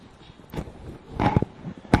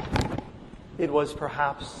It was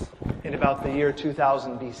perhaps in about the year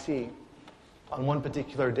 2000 BC, on one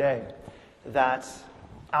particular day, that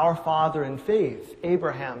our father in faith,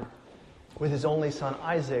 Abraham, with his only son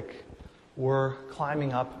Isaac, were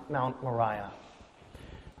climbing up Mount Moriah.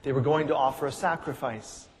 They were going to offer a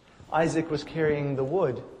sacrifice. Isaac was carrying the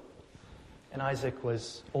wood, and Isaac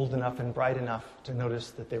was old enough and bright enough to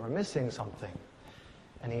notice that they were missing something.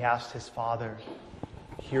 And he asked his father,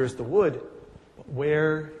 "Here's the wood, but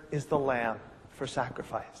where is the lamb for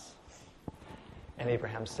sacrifice?" And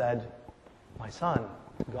Abraham said, "My son,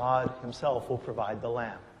 God himself will provide the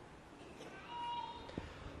lamb."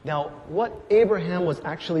 Now, what Abraham was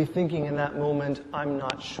actually thinking in that moment, I'm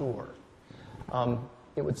not sure.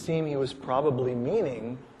 It would seem he was probably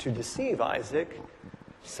meaning to deceive Isaac,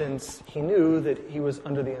 since he knew that he was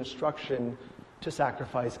under the instruction to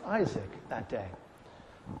sacrifice Isaac that day.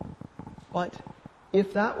 But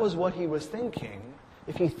if that was what he was thinking,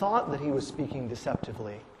 if he thought that he was speaking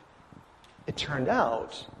deceptively, it turned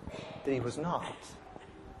out that he was not.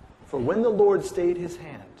 For when the Lord stayed his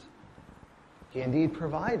hand, he indeed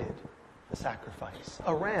provided the sacrifice,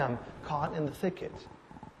 a ram caught in the thicket,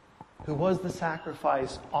 who was the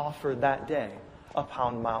sacrifice offered that day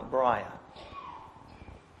upon Mount Moriah.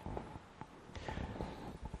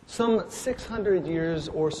 Some 600 years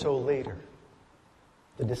or so later,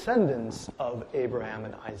 the descendants of Abraham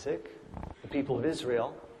and Isaac, the people of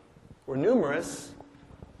Israel, were numerous,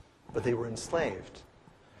 but they were enslaved.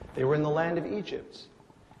 They were in the land of Egypt.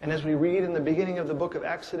 And as we read in the beginning of the book of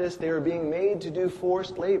Exodus, they were being made to do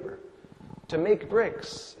forced labor, to make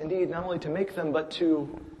bricks. Indeed, not only to make them, but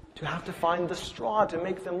to have to find the straw to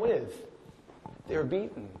make them with. They were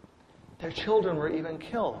beaten. Their children were even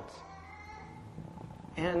killed.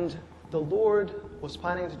 And the Lord was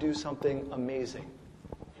planning to do something amazing,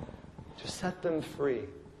 to set them free,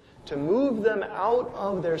 to move them out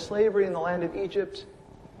of their slavery in the land of Egypt,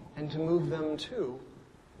 and to move them to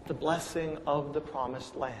the blessing of the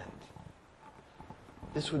promised land.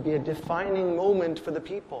 This would be a defining moment for the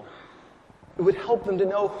people. It would help them to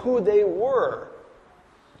know who they were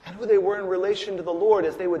and who they were in relation to the Lord,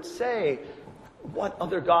 as they would say, "What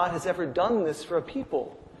other God has ever done this for a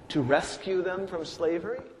people? To rescue them from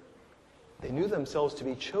slavery?" They knew themselves to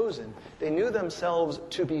be chosen. They knew themselves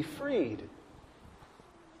to be freed.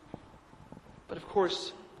 But of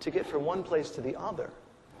course, to get from one place to the other,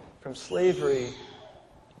 from slavery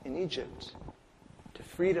in Egypt to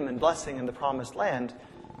freedom and blessing in the promised land,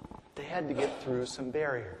 they had to get through some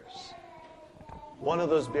barriers. One of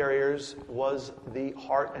those barriers was the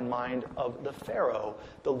heart and mind of the Pharaoh,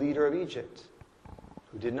 the leader of Egypt,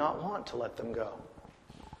 who did not want to let them go.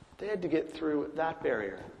 They had to get through that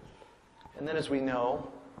barrier. And then, as we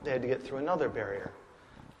know, they had to get through another barrier,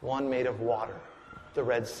 one made of water, the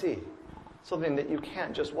Red Sea, something that you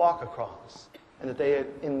can't just walk across, and that they had,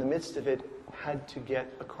 in the midst of it, had to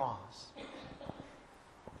get across.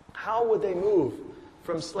 How would they move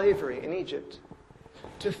from slavery in Egypt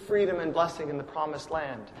to freedom and blessing in the promised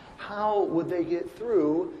land? How would they get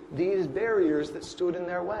through these barriers that stood in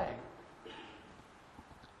their way?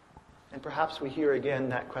 And perhaps we hear again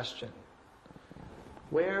that question: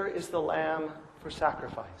 where is the lamb for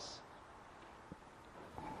sacrifice?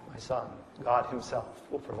 My son, God himself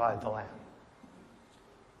will provide the lamb.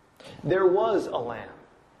 There was a lamb,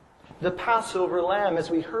 the Passover lamb,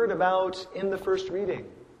 as we heard about in the first reading.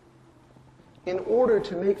 In order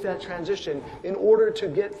to make that transition, in order to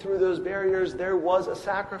get through those barriers, there was a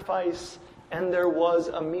sacrifice and there was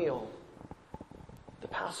a meal. The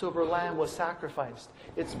Passover lamb was sacrificed,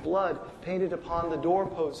 its blood painted upon the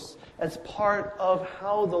doorposts as part of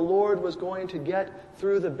how the Lord was going to get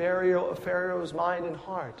through the barrier of Pharaoh's mind and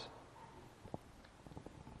heart.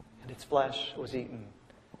 And its flesh was eaten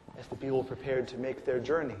as the people prepared to make their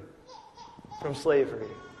journey from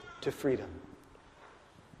slavery to freedom.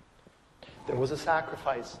 There was a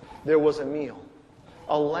sacrifice. There was a meal.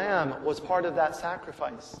 A lamb was part of that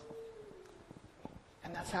sacrifice.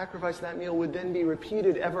 And that sacrifice, that meal, would then be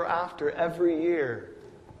repeated ever after, every year,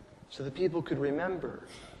 so the people could remember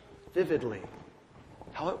vividly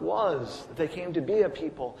how it was that they came to be a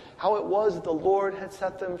people, how it was that the Lord had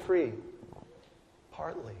set them free,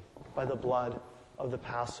 partly by the blood of the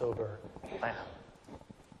Passover lamb.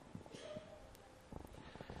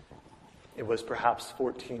 It was perhaps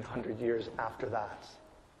 1,400 years after that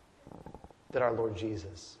our Lord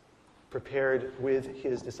Jesus prepared with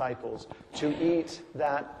his disciples to eat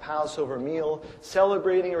that Passover meal,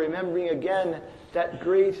 celebrating and remembering again that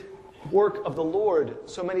great work of the Lord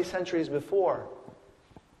so many centuries before.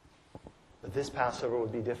 But this Passover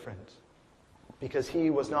would be different, because he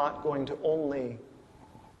was not going to only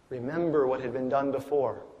remember what had been done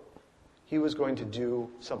before. he was going to do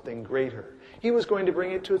something greater. He was going to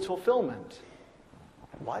bring it to its fulfillment.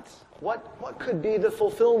 What? What could be the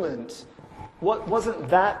fulfillment? Wasn't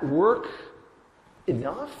that work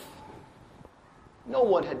enough? No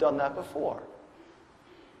one had done that before.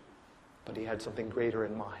 But he had something greater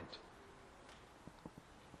in mind.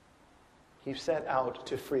 He set out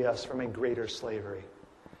to free us from a greater slavery.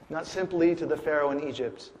 Not simply to the Pharaoh in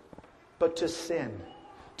Egypt, but to sin,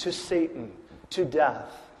 to Satan, to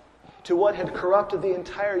death, to what had corrupted the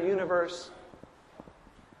entire universe,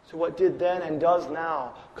 to what did then and does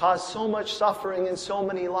now cause so much suffering in so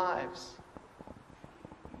many lives,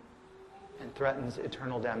 and threatens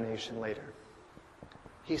eternal damnation later.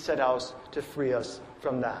 He set out to free us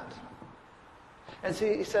from that. And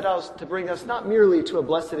see, he set out to bring us not merely to a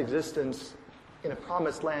blessed existence in a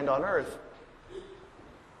promised land on earth,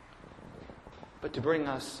 but to bring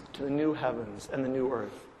us to the new heavens and the new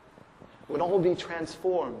earth. It will all be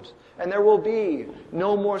transformed, and there will be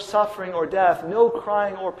no more suffering or death, no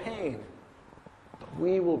crying or pain, but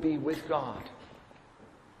we will be with God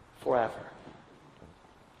forever.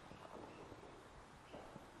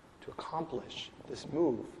 To accomplish this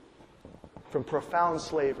move from profound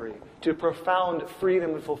slavery to profound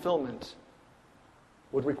freedom and fulfillment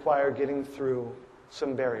would require getting through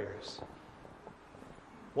some barriers.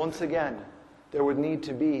 Once again, there would need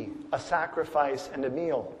to be a sacrifice and a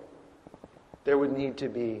meal. There would need to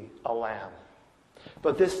be a lamb.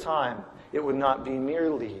 But this time, it would not be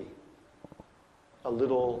merely a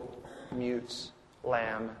little mute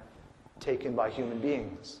lamb taken by human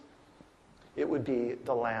beings. It would be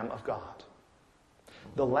the Lamb of God.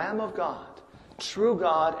 The Lamb of God, true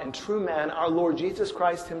God and true man, our Lord Jesus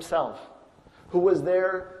Christ himself, who was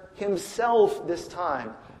there himself this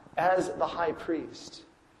time as the high priest,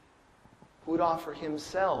 who would offer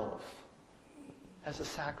himself as a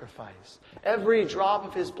sacrifice. Every drop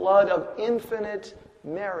of his blood of infinite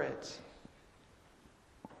merit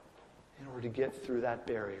in order to get through that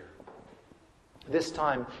barrier. This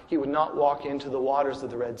time, he would not walk into the waters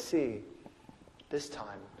of the Red Sea. This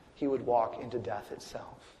time, he would walk into death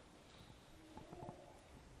itself.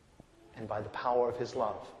 And by the power of his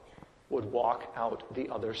love, would walk out the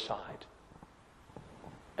other side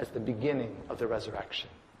as the beginning of the resurrection.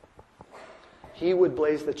 He would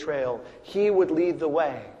blaze the trail. He would lead the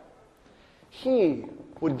way. He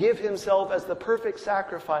would give himself as the perfect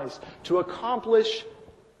sacrifice to accomplish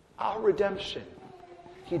our redemption.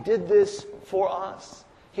 He did this for us.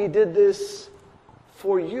 He did this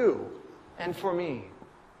for you and for me.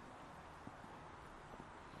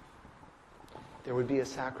 There would be a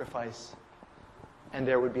sacrifice and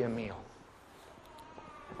there would be a meal.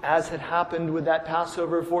 As had happened with that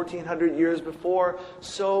Passover 1,400 years before,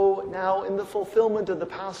 so now in the fulfillment of the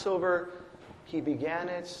Passover, he began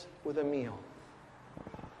it with a meal.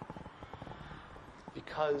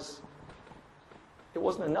 Because it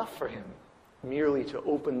wasn't enough for him merely to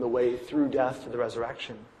open the way through death to the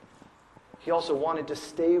resurrection. He also wanted to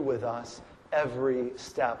stay with us every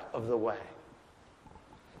step of the way.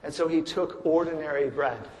 And so he took ordinary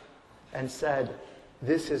bread and said,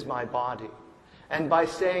 "This is my body." And by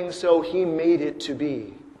saying so, he made it to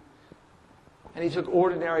be. And he took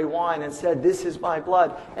ordinary wine and said, "This is my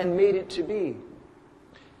blood," and made it to be.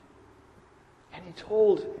 And he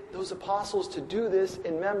told those apostles to do this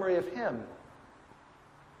in memory of him.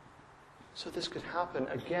 So this could happen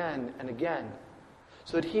again and again.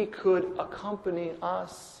 So that he could accompany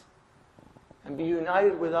us and be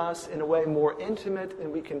united with us in a way more intimate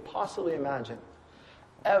than we can possibly imagine.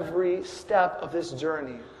 Every step of this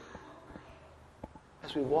journey,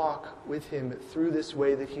 as we walk with him through this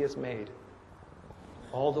way that he has made,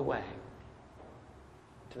 all the way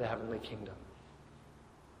to the heavenly kingdom.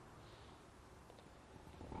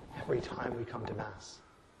 Every time we come to Mass,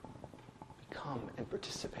 we come and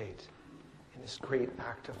participate in this great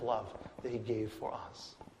act of love that he gave for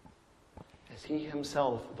us. As he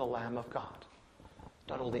himself, the Lamb of God,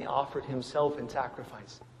 not only offered himself in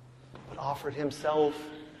sacrifice, but offered himself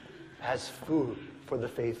as food for the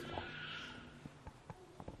faithful.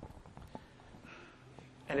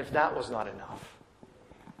 And if that was not enough,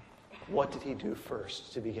 what did he do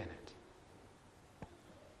first to begin it?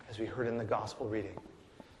 As we heard in the gospel reading,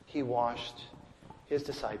 he washed his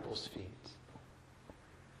disciples' feet.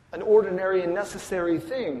 An ordinary and necessary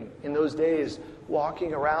thing in those days,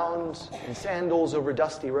 walking around in sandals over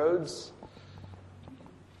dusty roads.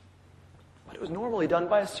 But it was normally done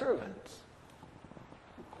by a servant,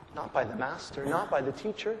 not by the master, not by the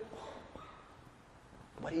teacher.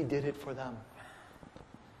 But he did it for them.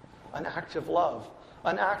 An act of love,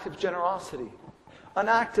 an act of generosity, an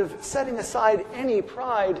act of setting aside any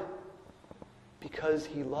pride because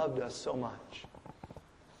he loved us so much.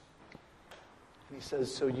 And he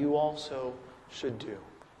says, so you also should do.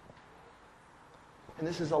 And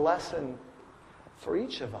this is a lesson for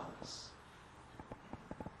each of us,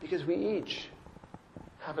 because we each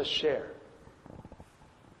have a share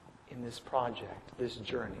in this project, this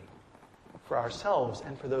journey, for ourselves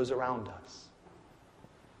and for those around us.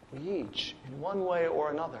 We each, in one way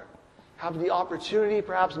or another, have the opportunity,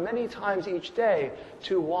 perhaps many times each day,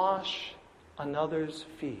 to wash another's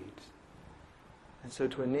feet. And so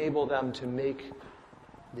to enable them to make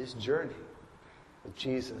this journey with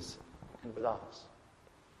Jesus and with us.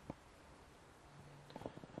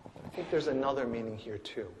 I think there's another meaning here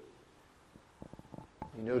too.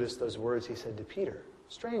 You notice those words he said to Peter,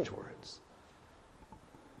 strange words.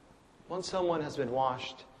 Once someone has been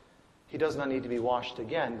washed, he does not need to be washed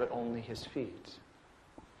again, but only his feet.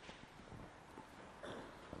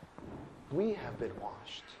 We have been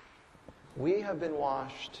washed. We have been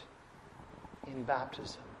washed in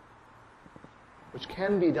baptism, which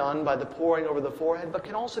can be done by the pouring over the forehead, but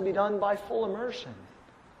can also be done by full immersion.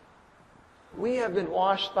 We have been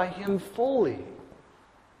washed by him fully.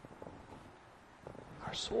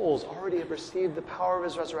 Our souls already have received the power of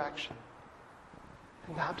his resurrection.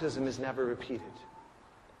 And baptism is never repeated.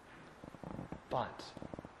 But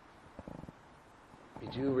we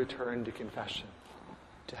do return to confession,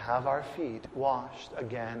 to have our feet washed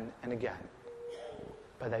again and again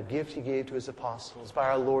by that gift he gave to his apostles, by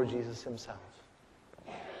our Lord Jesus himself.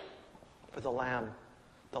 For the Lamb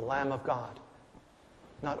of God,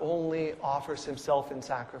 not only offers himself in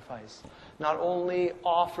sacrifice, not only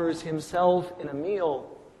offers himself in a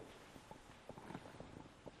meal,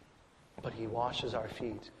 but he washes our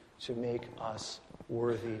feet to make us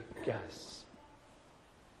worthy guests.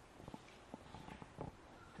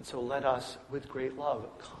 And so let us, with great love,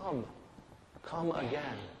 come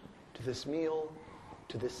again to this meal,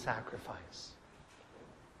 to this sacrifice.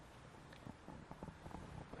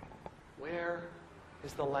 Where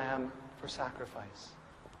is the lamb for sacrifice?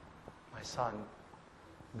 My son,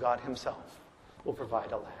 God himself, will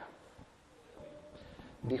provide a lamb.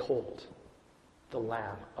 Behold, the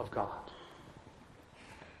Lamb of God.